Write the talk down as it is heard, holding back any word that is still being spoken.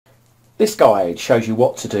This guide shows you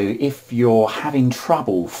what to do if you're having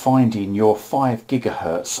trouble finding your 5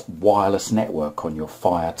 GHz wireless network on your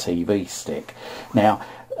Fire TV stick. Now,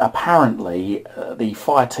 apparently the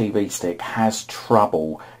Fire TV stick has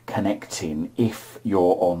trouble connecting if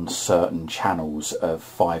you're on certain channels of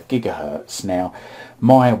 5 GHz. Now,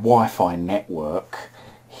 my Wi-Fi network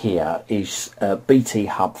here is BT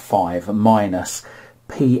Hub 5 minus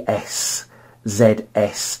PSZS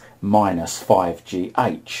minus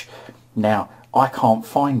 5GH. Now, I can't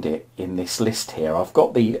find it in this list here. I've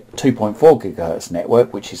got the 2.4 GHz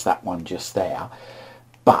network, which is that one just there,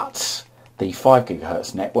 but the 5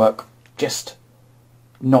 GHz network, just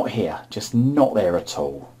not here, just not there at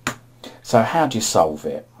all. So how do you solve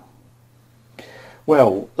it?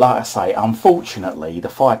 Well, like I say, unfortunately the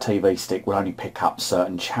Fire TV stick will only pick up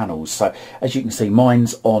certain channels. So as you can see,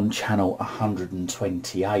 mine's on channel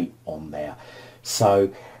 128 on there.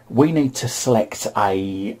 So we need to select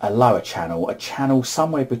a lower channel, a channel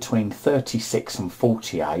somewhere between 36 and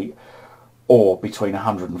 48, or between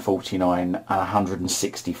 149 and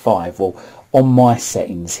 165. Well, on my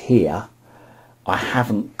settings here, I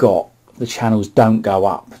haven't got, the channels don't go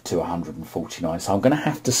up to 149, so I'm going to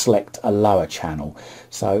have to select a lower channel.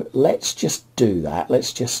 So let's just do that.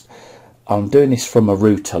 I'm doing this from a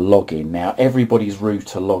router login. Now, everybody's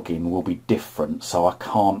router login will be different, so I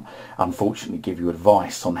can't unfortunately give you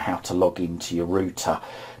advice on how to log into your router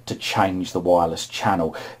to change the wireless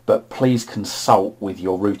channel, but please consult with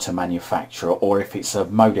your router manufacturer, or if it's a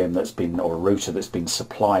modem that's been, or a router that's been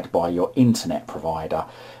supplied by your internet provider,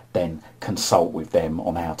 then consult with them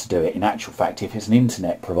on how to do it. In actual fact, if it's an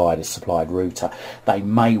internet provider supplied router, they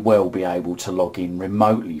may well be able to log in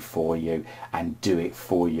remotely for you and do it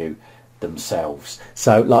for you themselves.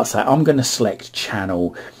 So like I say, I'm going to select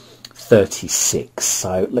channel 36.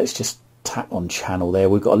 So let's just tap on channel there.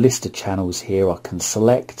 We've got a list of channels here I can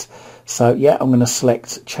select. So yeah, I'm going to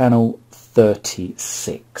select channel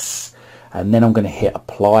 36 and then I'm going to hit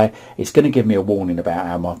apply. It's going to give me a warning about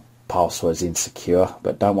how my password's insecure,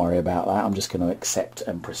 but don't worry about that. I'm just going to accept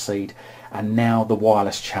and proceed, and now the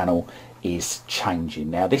wireless channel is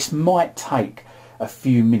changing. Now this might take a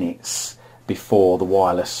few minutes before the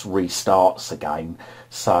wireless restarts again,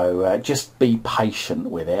 so just be patient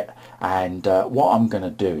with it. And what I'm going to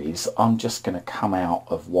do is I'm just going to come out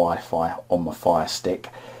of Wi-Fi on my Fire Stick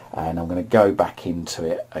and I'm going to go back into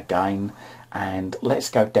it again, and let's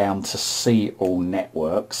go down to see all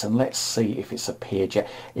networks and let's see if it's appeared yet.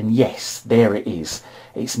 And yes, there it is,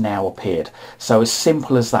 it's now appeared. So as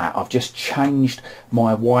simple as that, I've just changed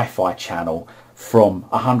my Wi-Fi channel from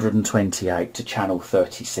 128 to channel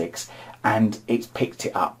 36 and it's picked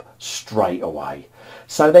it up straight away.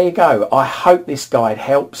 So there you go. I hope this guide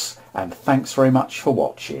helps, and thanks very much for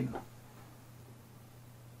watching.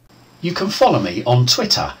 You can follow me on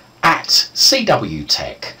Twitter at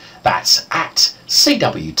CWTech. That's at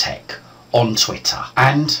CWTech on Twitter.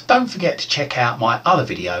 And don't forget to check out my other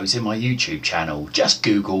videos in my YouTube channel. Just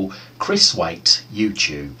Google Chris Waite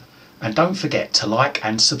YouTube. And don't forget to like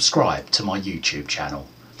and subscribe to my YouTube channel.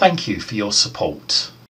 Thank you for your support.